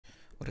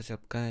What is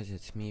up, guys?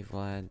 It's me,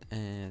 Vlad,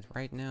 and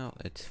right now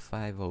it's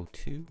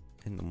 5:02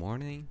 in the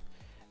morning,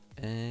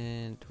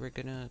 and we're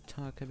gonna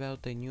talk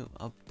about the new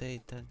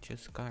update that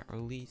just got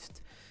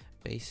released.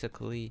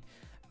 Basically,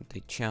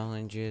 the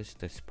challenges,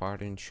 the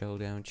Spartan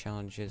Showdown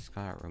challenges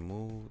got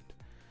removed.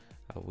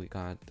 We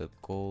got the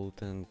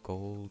golden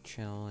goal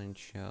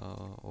challenge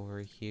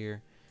over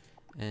here,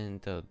 and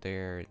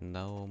there are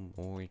no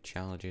more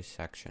challenges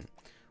section,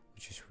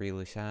 which is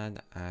really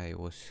sad. I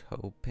was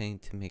hoping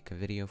to make a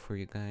video for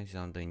you guys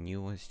on the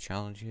newest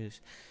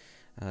challenges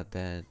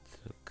that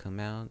come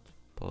out,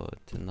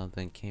 but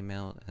nothing came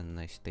out, and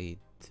I stayed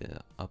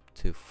up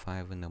to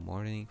 5 in the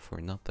morning for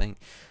nothing.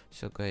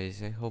 So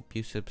guys, I hope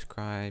you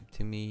subscribe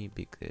to me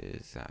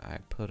because I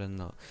put in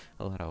a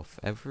lot of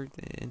effort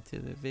into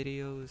the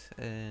videos,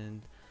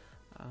 and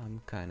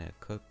I'm kind of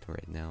cooked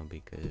right now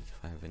because it's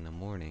 5 in the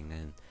morning,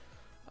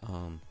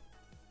 and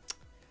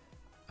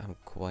I'm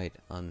quite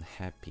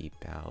unhappy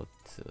about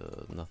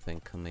nothing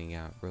coming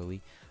out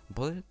really.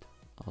 But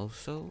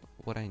also,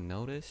 what I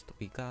noticed,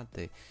 we got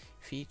the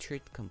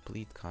featured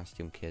complete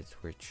costume kits,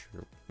 which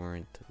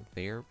weren't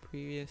there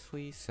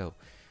previously, so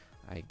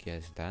I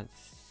guess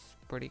that's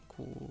pretty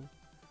cool.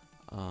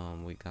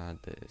 We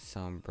got the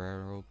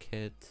sombrero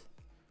kit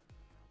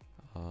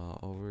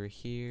over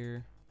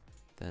here.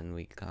 Then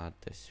we got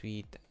the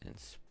sweet and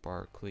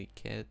sparkly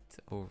kit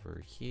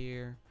over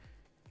here.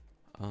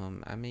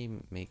 I may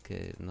make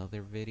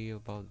another video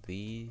about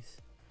these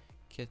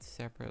kits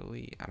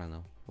separately. I don't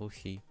know, we'll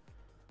see.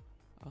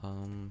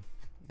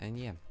 And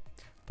yeah,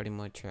 pretty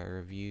much I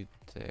reviewed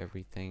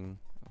everything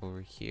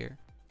over here.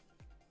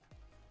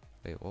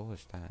 Wait, what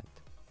was that?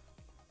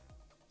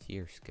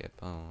 Tier skip.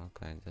 Oh,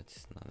 okay,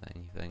 that's not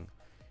anything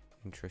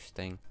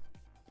interesting.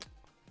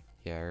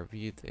 Yeah, I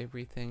reviewed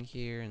everything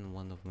here in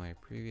one of my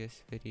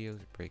previous videos.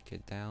 Break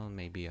it down.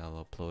 Maybe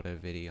I'll upload a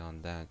video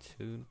on that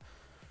soon,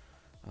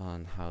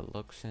 on how it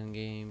looks in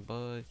game.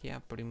 But yeah,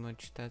 pretty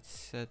much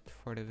that's it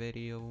for the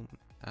video.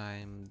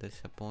 I'm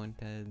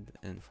disappointed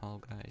in Fall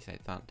Guys. I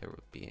thought there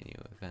would be a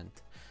new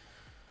event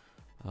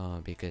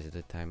because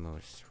the timer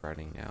was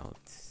running out,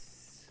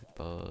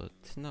 but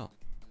no.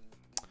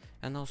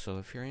 And also,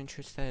 if you're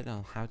interested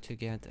on how to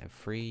get a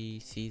free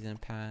season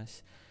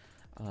pass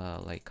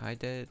like I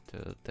did,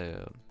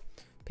 the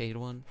paid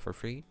one for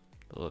free,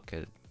 look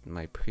at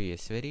my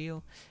previous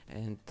video,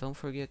 and don't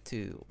forget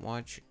to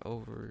watch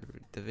over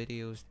the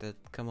videos that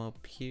come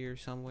up here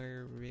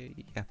somewhere,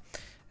 yeah,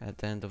 at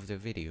the end of the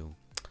video.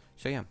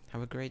 So yeah,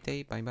 have a great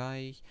day, bye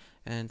bye,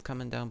 and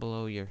comment down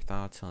below your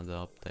thoughts on the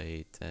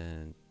update,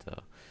 and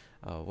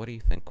what do you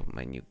think of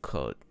my new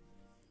code?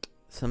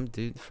 Some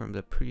dude from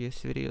the previous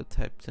video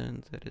typed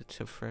in that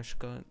it's a fresh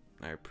cut.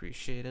 I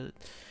appreciate it.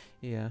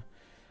 Yeah,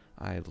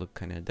 I look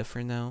kind of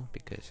different now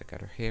because I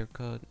got a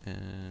haircut,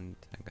 and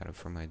I got it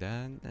from my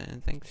dad,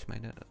 and thanks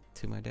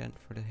to my dad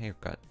for the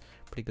haircut.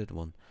 Pretty good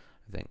one,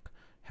 I think.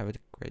 Have a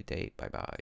great day, bye bye.